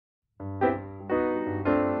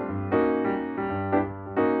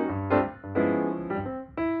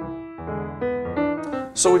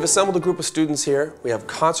So we've assembled a group of students here. We have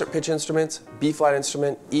concert pitch instruments, B-flat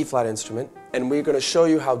instrument, E-flat instrument, and we're going to show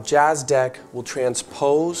you how JazzDeck will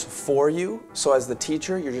transpose for you. So as the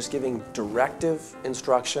teacher, you're just giving directive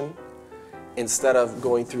instruction instead of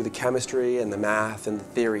going through the chemistry and the math and the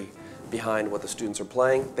theory behind what the students are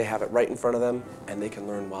playing. They have it right in front of them and they can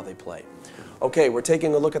learn while they play. Okay, we're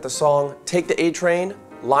taking a look at the song Take the A Train,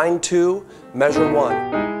 line 2, measure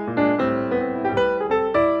 1.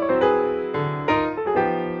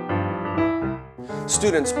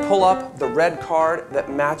 Students, pull up the red card that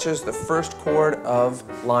matches the first chord of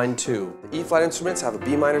line 2. The E-flat instruments have a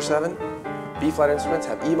B minor 7, B-flat instruments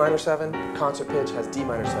have E minor 7, concert pitch has D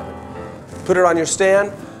minor 7. Put it on your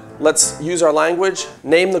stand. Let's use our language.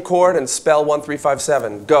 Name the chord and spell 1, 3, 5,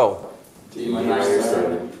 7. Go. D minor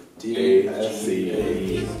 7, D, F, C, A,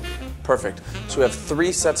 E. Perfect. So we have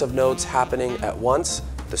 3 sets of notes happening at once.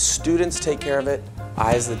 The students take care of it.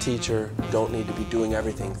 I, as the teacher, don't need to be doing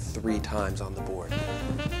everything 3 times on the board.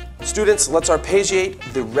 Students, let's arpeggiate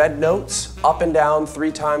the red notes up and down 3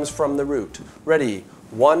 times from the root. Ready?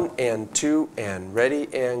 1 and 2 and ready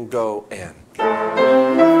and go and.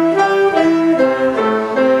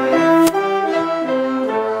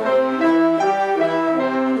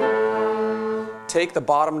 Take the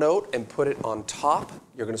bottom note and put it on top.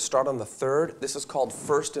 You're going to start on the 3rd. This is called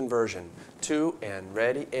first inversion. 2 and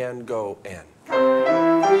ready and go and.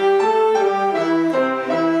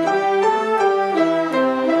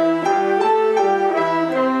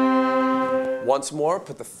 Once more,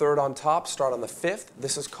 put the 3rd on top, start on the 5th.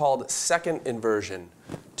 This is called second inversion.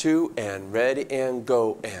 2 and ready and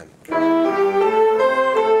go and.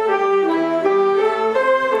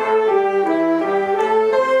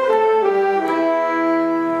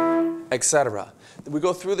 Etc. We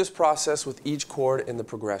go through this process with each chord in the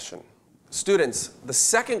progression. Students, the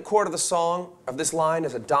second chord of the song, of this line,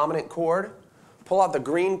 is a dominant chord. Pull out the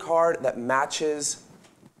green card that matches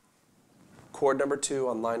chord number 2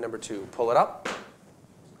 on line number 2. Pull it up.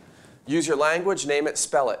 Use your language, name it,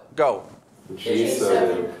 spell it. Go.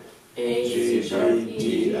 G7, A, G, G,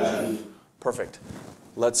 D, F. Perfect.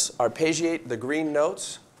 Let's arpeggiate the green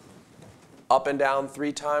notes up and down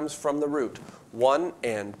 3 times from the root. 1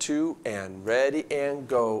 and 2 and ready and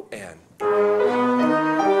go and.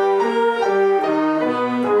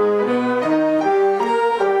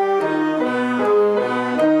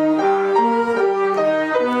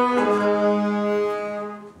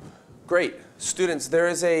 Great. Students, there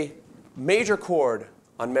is a major chord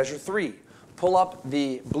on measure 3. Pull up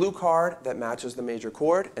the blue card that matches the major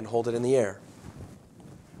chord and hold it in the air.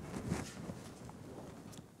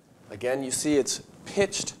 Again, you see it's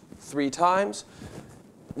pitched 3 times.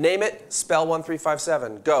 Name it, spell 1, 3, 5,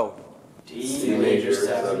 7. Go. D, C major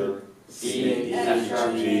 7, C, F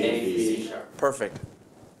sharp, G, A, B sharp. Perfect.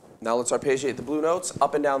 Now let's arpeggiate the blue notes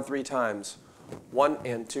up and down 3 times. 1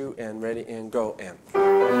 and 2 and ready and go and.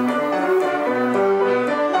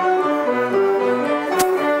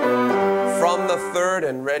 From the 3rd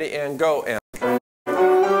and ready and go and.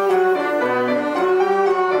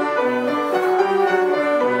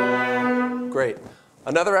 Great.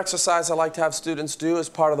 Another exercise I like to have students do as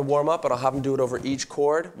part of the warm-up, and I'll have them do it over each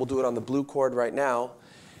chord. We'll do it on the blue chord right now.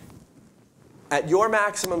 At your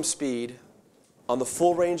maximum speed, on the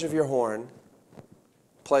full range of your horn,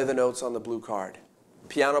 play the notes on the blue card.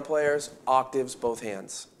 Piano players, octaves, both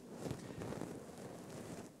hands.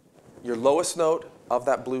 Your lowest note of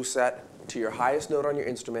that blue set to your highest note on your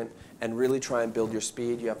instrument, and really try and build your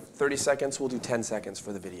speed. You have 30 seconds. We'll do 10 seconds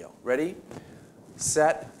for the video. Ready?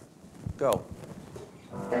 Set. Go.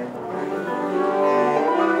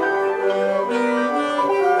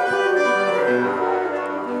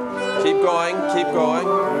 Keep going, keep going.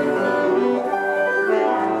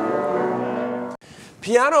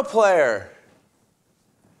 Piano player.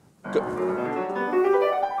 Go.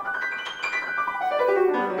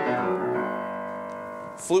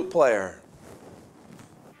 Flute player.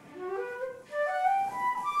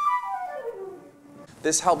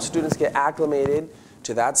 This helps students get acclimated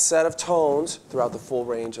to that set of tones throughout the full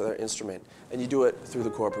range of their instrument. And you do it through the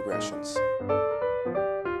chord progressions.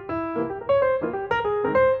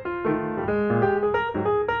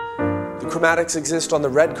 The chromatics exist on the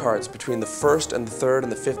red cards between the 1st and the 3rd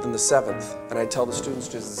and the 5th and the 7th. And I tell the students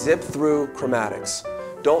to zip through chromatics.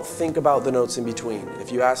 Don't think about the notes in between.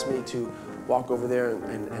 If you ask me to walk over there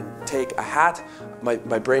and take a hat, my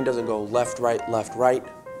brain doesn't go left, right, left, right.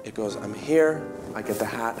 It goes, I'm here, I get the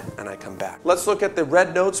hat, and I come back. Let's look at the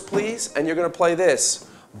red notes, please, and you're going to play this.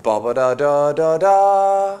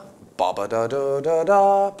 Ba-ba-da-da-da-da,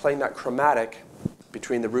 ba-ba-da-da-da-da, playing that chromatic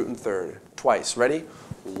between the root and 3rd, twice. Ready?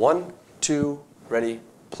 1, 2, ready,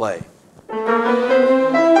 play.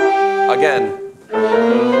 Again.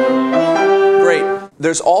 Great.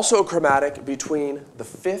 There's also a chromatic between the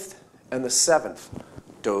 5th and the 7th.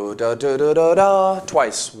 Do, da, da, da, da, da.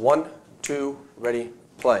 Twice. 1, 2, ready,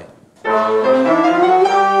 play.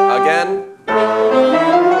 Again.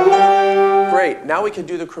 Great. Now we can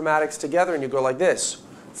do the chromatics together, and you go like this.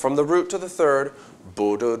 From the root to the 3rd.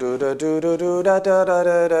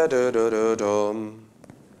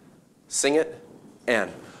 Sing it, and.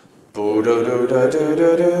 Play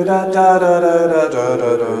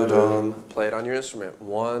it on your instrument.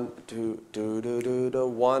 1, 2,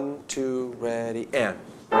 1, 2, ready, and.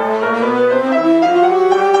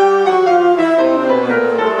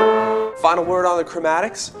 Final word on the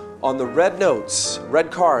chromatics. On the red notes,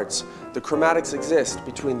 red cards, the chromatics exist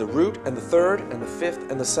between the root and the 3rd and the 5th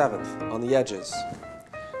and the 7th on the edges.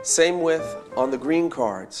 Same with on the green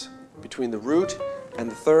cards, between the root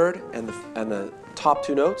and the 3rd and the top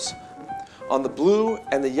 2 notes. On the blue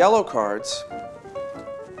and the yellow cards,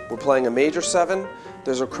 we're playing a major 7.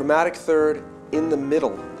 There's a chromatic 3rd in the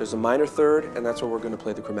middle. There's a minor 3rd, and that's where we're going to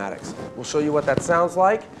play the chromatics. We'll show you what that sounds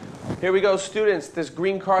like. Here we go, students. This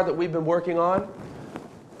green card that we've been working on,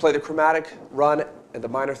 play the chromatic run and the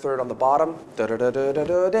minor 3rd on the bottom. Da da da da da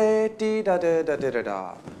da da da da da da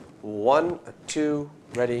da. 1, 2,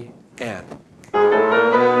 ready, and.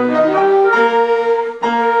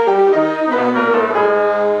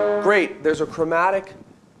 Great. There's a chromatic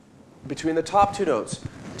between the top 2 notes.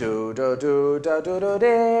 Do do do da do do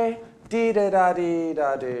de dee da da dee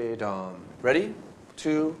da dee dum. Ready?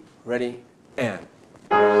 2, ready, and.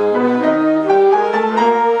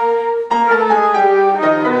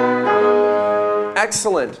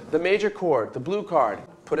 Excellent. The major chord, the blue card.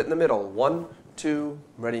 Put it in the middle. 1, 2,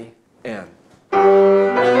 ready, and.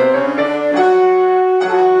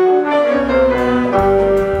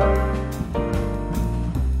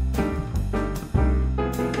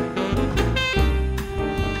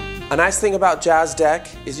 A nice thing about JazzDeck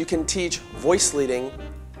is you can teach voice leading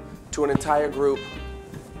to an entire group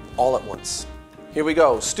all at once. Here we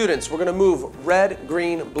go. Students, we're going to move red,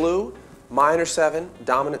 green, blue, minor 7,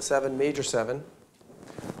 dominant 7, major 7.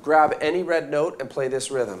 Grab any red note and play this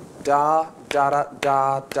rhythm. Da, da, da,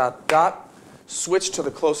 da, da, da. Switch to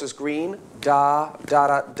the closest green. Da, da,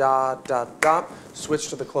 da, da, da, da. Switch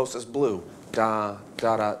to the closest blue. Da,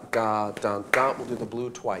 da, da, da, da, da. We'll do the blue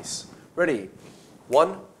twice. Ready?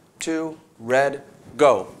 1, 2, red,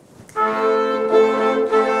 go.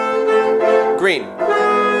 Green.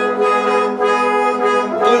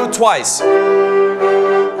 Blue twice.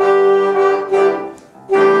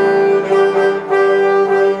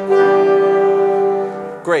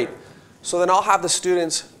 Great. So then I'll have the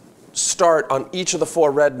students start on each of the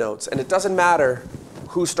 4 red notes, and it doesn't matter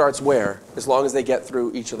who starts where, as long as they get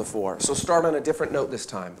through each of the 4. So start on a different note this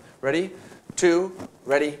time. Ready? 2,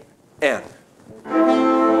 ready, and.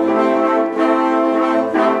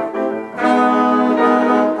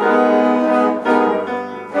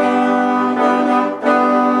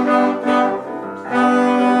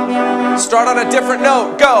 Start on a different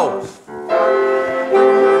note. Go.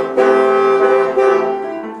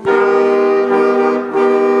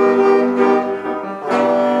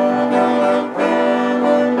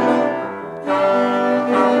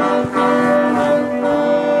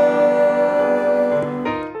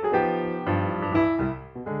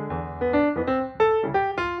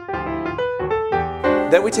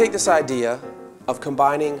 Then we take this idea of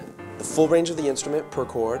combining the full range of the instrument per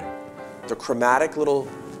chord, the chromatic little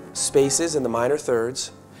spaces in the minor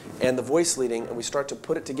 3rds, and the voice leading, and we start to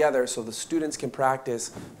put it together so the students can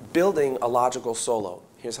practice building a logical solo.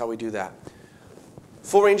 Here's how we do that.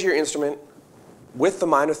 Full range of your instrument with the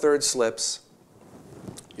minor 3rd slips.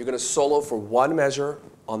 You're going to solo for 1 measure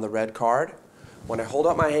on the red card. When I hold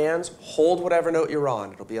up my hands, hold whatever note you're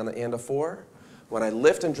on. It'll be on the and of 4. When I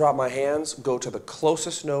lift and drop my hands, go to the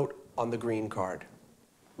closest note on the green card.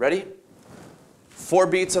 Ready? 4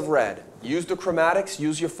 beats of red. Use the chromatics,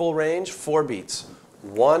 use your full range, 4 beats.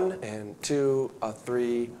 1 and 2,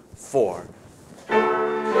 3, 4.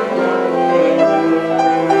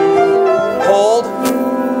 Hold.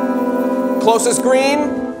 Closest green.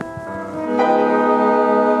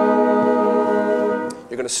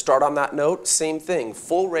 You're going to start on that note, same thing,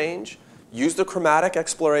 full range. Use the chromatic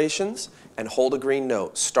explorations and hold a green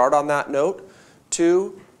note. Start on that note.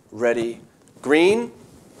 2, ready, green.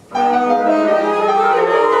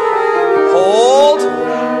 Hold.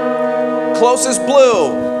 Closest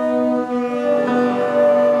blue.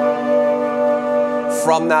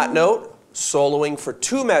 From that note, soloing for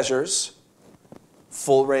 2 measures,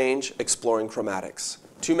 full range, exploring chromatics.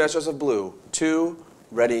 2 measures of blue. 2,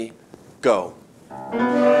 ready, go.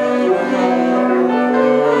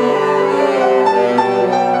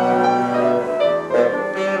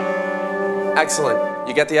 Excellent.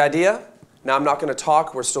 You get the idea? Now I'm not going to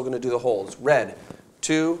talk. We're still going to do the holds. Red,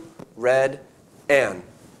 2, red, and.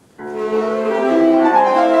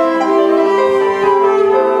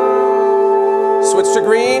 Switch to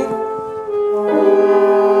green.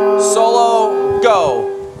 Solo, go.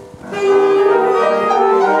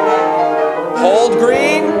 Hold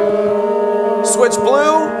green. Switch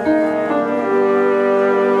blue.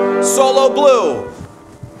 Solo blue.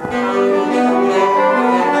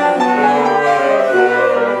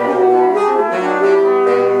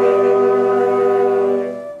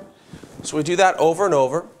 So we do that over and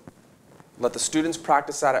over. Let the students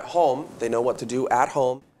practice that at home. They know what to do at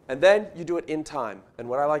home. And then you do it in time. And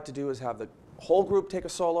what I like to do is have the whole group take a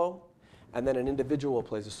solo, and then an individual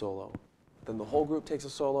plays a solo. Then the whole group takes a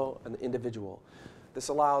solo, and the individual. This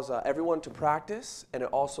allows everyone to practice, and it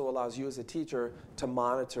also allows you as a teacher to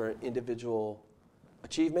monitor individual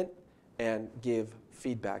achievement and give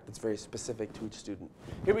feedback that's very specific to each student.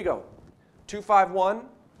 Here we go. 2, 5, 1.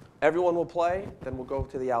 Everyone will play, then we'll go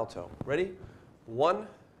to the alto. Ready? 1,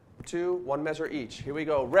 2, 1 measure each. Here we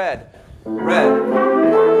go. Red, red.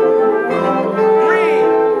 Green.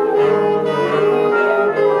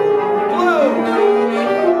 Blue.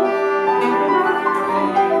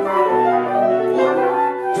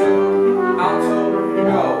 1, 2, alto,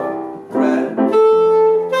 go. Red.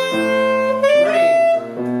 Green.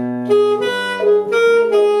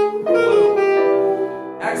 Blue.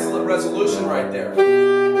 Excellent resolution right there.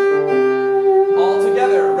 All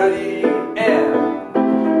together. Ready?